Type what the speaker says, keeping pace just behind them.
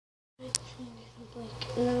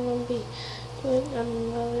And I'm gonna be doing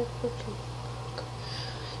another Pokemon.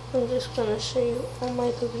 I'm just gonna show you all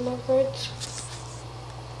my Pokemon cards.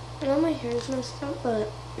 Now my hair is messed up,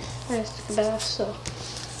 but I just took a bath, so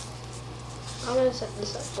I'm gonna set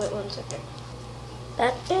this up. Wait 1 second.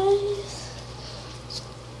 That guys.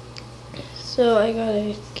 So I got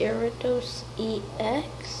a Gyarados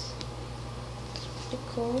EX. It's pretty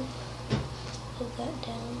cool. Put that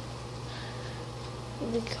down.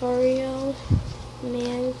 Lucario,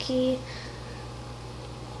 Mankey,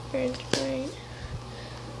 Bridgeport,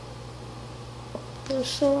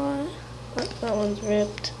 Ocelot. That one's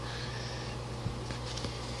ripped.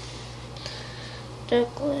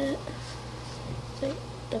 Ducklet,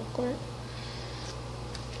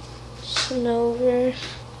 Snover.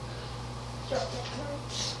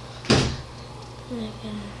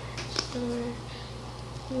 Snover,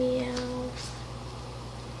 Meow,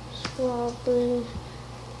 Swablu,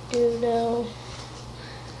 Doodle,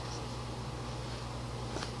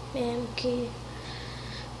 Mankey,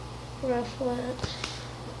 Rufflet,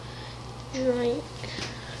 Drink,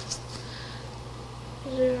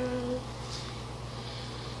 Zero,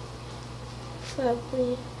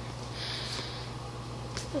 Fably.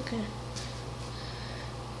 Okay.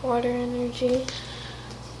 Water Energy,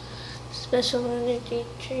 Special Energy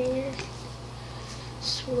Trainer,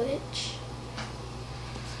 Switch,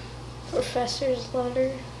 Professor's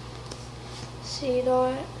Letter,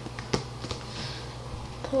 Seedot,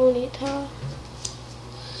 Ponyta,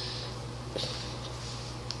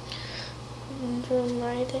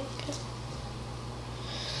 Dramatic,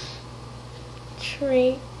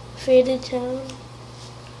 Tree, Faded Town,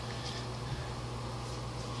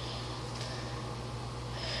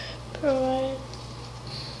 Provide,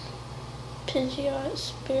 Pidgeot,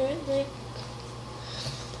 Spirit Link,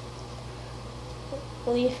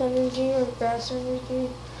 Leaf Energy or Grass Energy,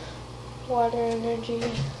 Water Energy,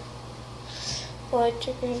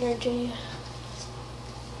 Electric Energy,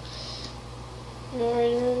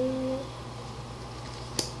 Northern,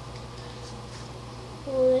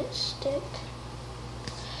 Lipstick,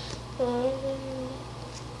 Northern,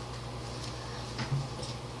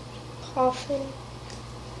 Coffin,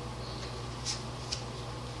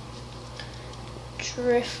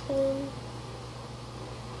 Drifloon,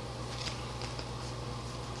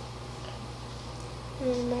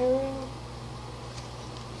 Marrow,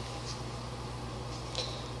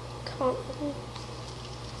 Cotton,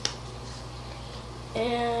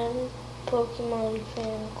 and Pokemon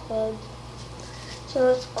Fan Club.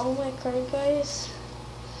 So that's all my card, guys.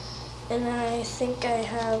 And I think I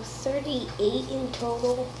have 38 in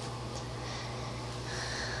total.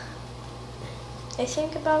 I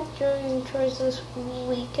think about joining towards this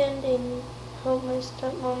weekend and hope my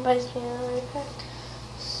stepmom buys me another pack.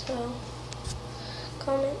 So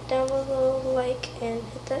comment down below, like, and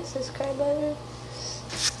hit that subscribe button.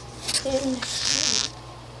 And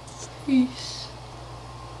peace.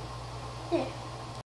 Yeah.